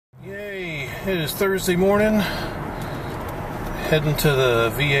Yay, it is Thursday morning. Heading to the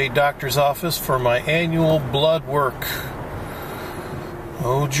VA doctor's office for my annual blood work.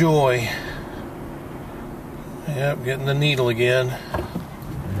 Oh joy. Yep, getting the needle again.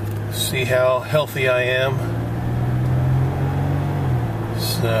 See how healthy I am.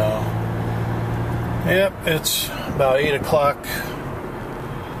 So, yep, it's about 8 o'clock.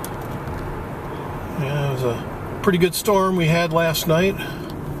 Yeah, it was a pretty good storm we had last night.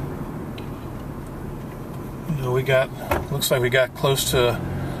 You know, looks like we got close to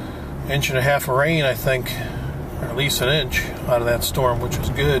an inch and a half of rain, I think, or at least an inch out of that storm, which was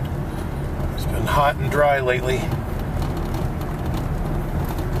good. It's been hot and dry lately.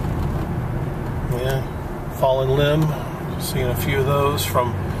 Yeah, fallen limb, seeing a few of those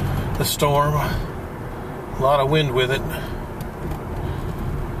from the storm. A lot of wind with it.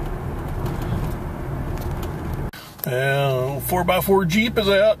 And 4x4 Jeep is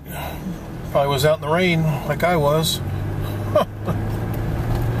out. Probably was out in the rain like I was.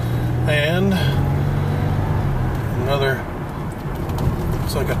 And another,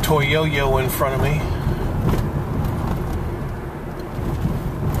 it's like a toy yo-yo in front of me.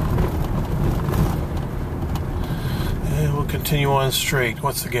 And we'll continue on straight.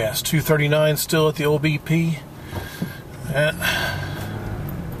 What's the gas? 239 still at the old BP.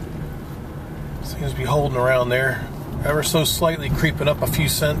 Seems to be holding around there. Ever so slightly creeping up a few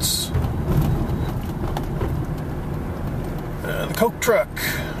cents. The Coke truck.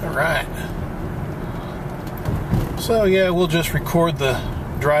 Alright. So yeah, we'll just record the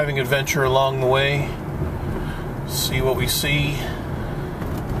driving adventure along the way. See what we see.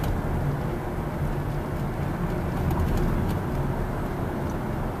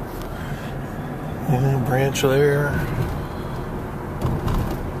 And branch there.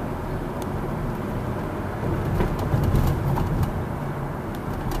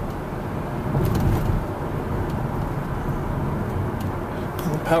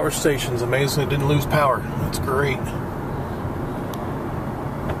 Power stations amazingly didn't lose power. That's great.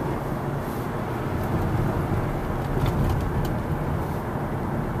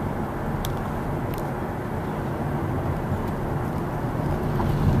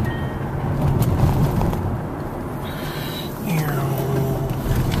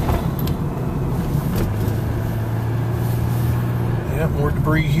 Yeah, more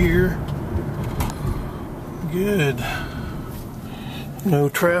debris here. Good. No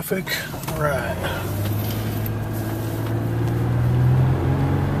traffic. Right.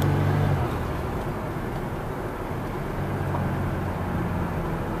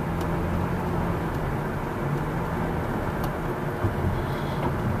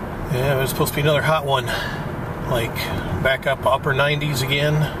 Yeah, it was supposed to be another hot one. Like back up upper 90s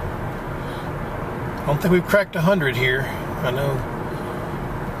again. I don't think we've cracked 100 here. I know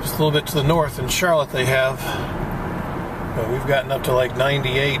just a little bit to the north in Charlotte they have. But we've gotten up to like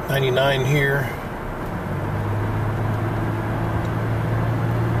 98, 99 here.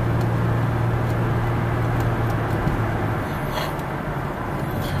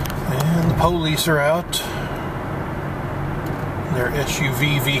 And the police are out. Their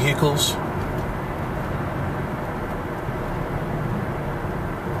SUV vehicles.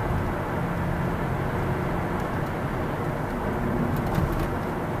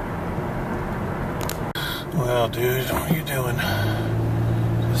 Well, dude, what are you doing?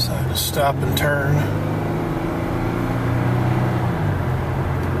 Decided to stop and turn.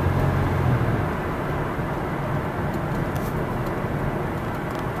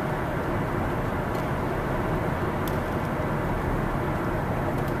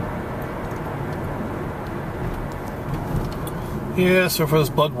 Yeah, so for this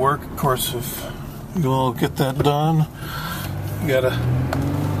blood work, of course, if you'll get that done, you gotta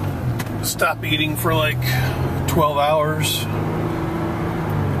stop eating for like 12 hours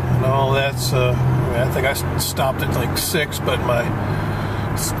and all that's I think I stopped at like 6, but my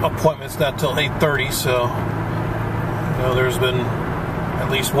appointment's not till 8:30, so you know, there's been at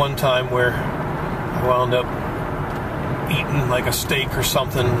least one time where I wound up eating like a steak or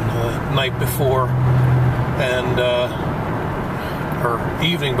something the night before and or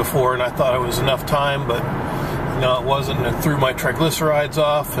evening before, and I thought it was enough time, but no, it wasn't, and it threw my triglycerides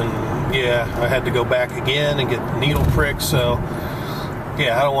off, and yeah, I had to go back again and get needle pricks, so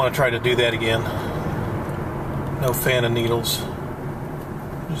yeah, I don't want to try to do that again. No fan of needles.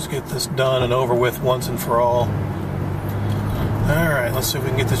 Just get this done and over with once and for all. Alright, let's see if we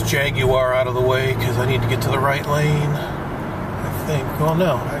can get this Jaguar out of the way, because I need to get to the right lane, I think. Well,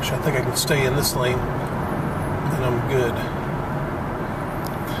 no, actually, I think I can stay in this lane, and I'm good.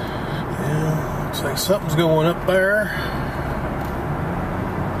 Yeah, looks like something's going up there.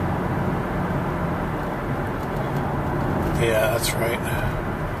 Yeah, that's right.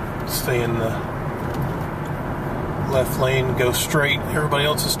 Stay in the left lane, go straight. Everybody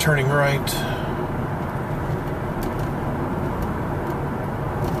else is turning right.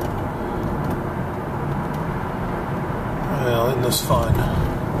 Well, isn't this fun?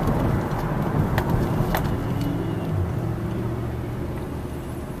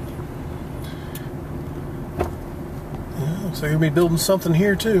 Yeah, looks like they're going to be building something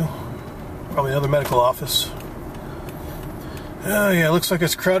here too. Probably another medical office. Oh yeah, looks like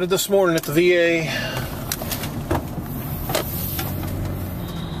it's crowded this morning at the VA.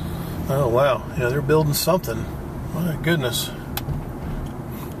 Oh wow, yeah, they're building something. My goodness.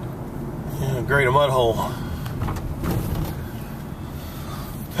 Yeah, great, a mud hole.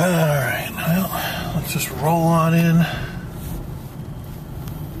 Alright, well, let's just roll on in.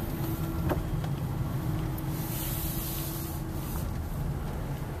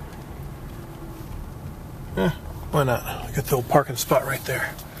 Why not? I got the old parking spot right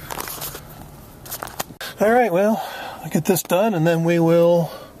there. Alright, well, I'll get this done and then we will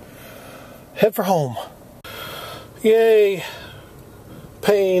head for home. Yay!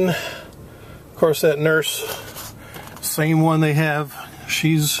 Pain. Of course, that nurse, same one they have.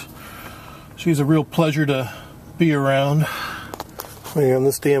 She's a real pleasure to be around. Waiting on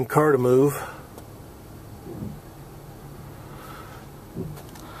this damn car to move.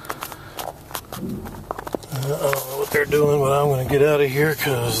 I don't know what they're doing, but I'm going to get out of here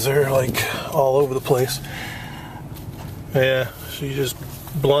because they're like all over the place. Yeah, she's just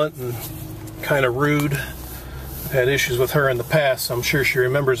blunt and kind of rude. I've had issues with her in the past. I'm sure she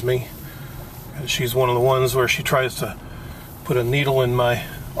remembers me. She's one of the ones where she tries to put a needle in my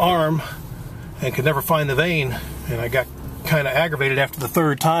arm and could never find the vein. And I got kind of aggravated after the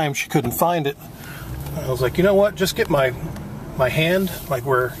third time she couldn't find it. I was like, you know what? Just get my hand, like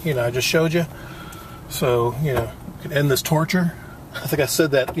where, you know, I just showed you. So, you know, you can end this torture. I think I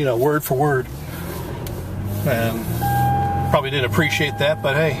said that, you know, word for word. And probably didn't appreciate that,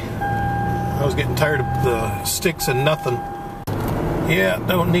 but hey, I was getting tired of the sticks and nothing. Yeah,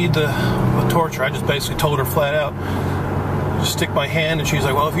 don't need the torture. I just basically told her flat out, just stick my hand, and she's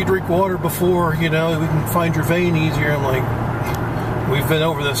like, well, if you drink water before, you know, we can find your vein easier. I'm like, we've been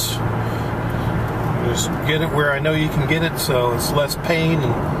over this. Just get it where I know you can get it so it's less pain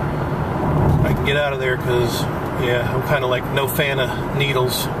and I can get out of there, because, yeah, I'm kind of like no fan of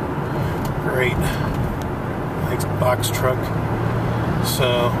needles. Great. Thanks, box truck.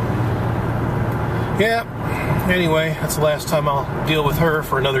 So, yeah. Anyway, that's the last time I'll deal with her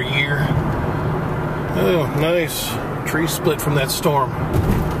for another year. Oh, nice. Tree split from that storm.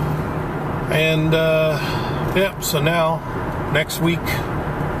 And, yep, so now, next week,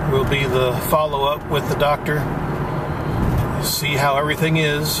 will be the follow-up with the doctor. See how everything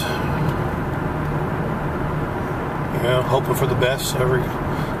is. You know, hoping for the best. Every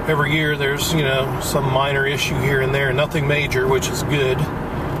year there's, you know, some minor issue here and there. Nothing major, which is good.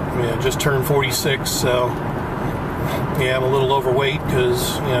 I mean, I just turned 46, so yeah, I'm a little overweight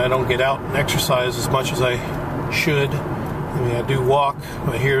because, you know, I don't get out and exercise as much as I should. I mean, I do walk,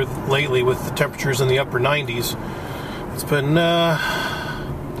 but here lately with the temperatures in the upper 90s, it's been a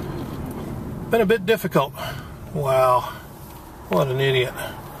bit difficult. Wow, what an idiot.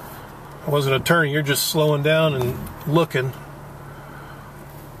 I wasn't a turning, you're just slowing down and looking.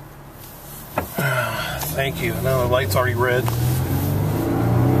 Thank you. No, the light's already red.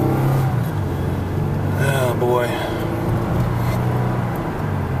 Oh boy.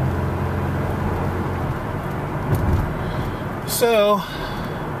 So,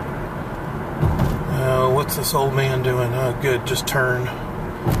 what's this old man doing? Oh, good, just turn.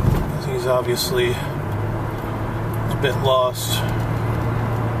 He's obviously a bit lost.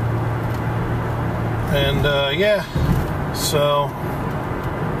 And, yeah, so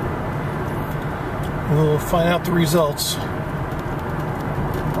we'll find out the results.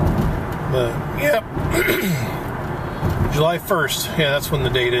 But, yep. July 1st. Yeah, that's when the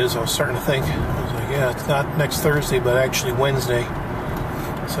date is. I was starting to think. I was like, yeah, it's not next Thursday, but actually Wednesday.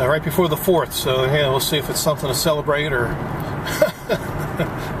 So right before the 4th. So, yeah, we'll see if it's something to celebrate or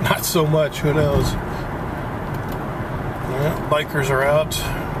not so much. Who knows? Yeah, bikers are out.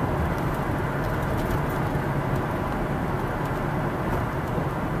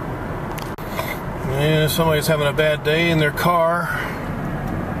 Yeah, somebody's having a bad day in their car.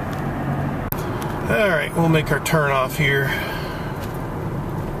 Alright, we'll make our turn off here.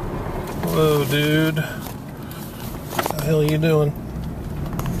 Whoa, dude. What the hell are you doing?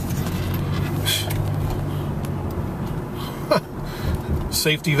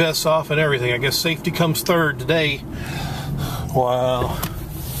 Safety vests off and everything. I guess safety comes third today. Wow.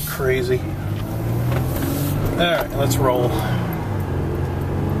 Crazy. Alright, let's roll.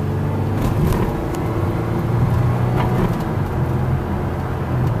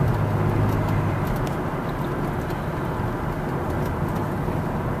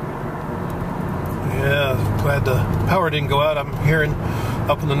 Yeah, glad the power didn't go out. I'm hearing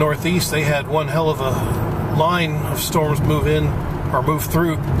up in the Northeast they had one hell of a line of storms move in or move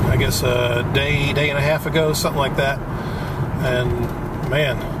through, I guess a day and a half ago, something like that. And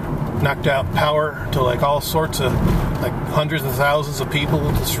man, knocked out power to like all sorts of, like hundreds of thousands of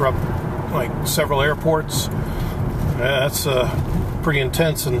people, disrupt like several airports. Yeah, that's pretty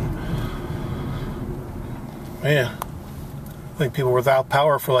intense. And man, I think people were without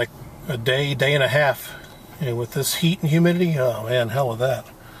power for like a day and a half. And with this heat and humidity, oh man, hell with that.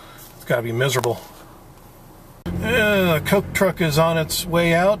 It's got to be miserable. The Coke truck is on its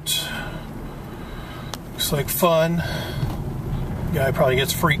way out. Looks like fun. Guy probably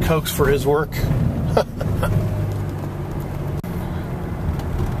gets free Cokes for his work. Yeah,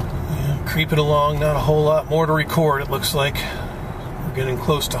 creeping along, not a whole lot more to record, it looks like. We're getting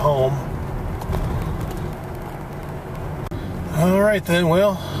close to home. Alright then,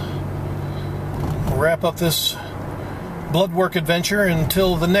 well, we'll wrap up this blood work adventure.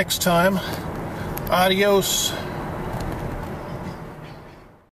 Until the next time, adios.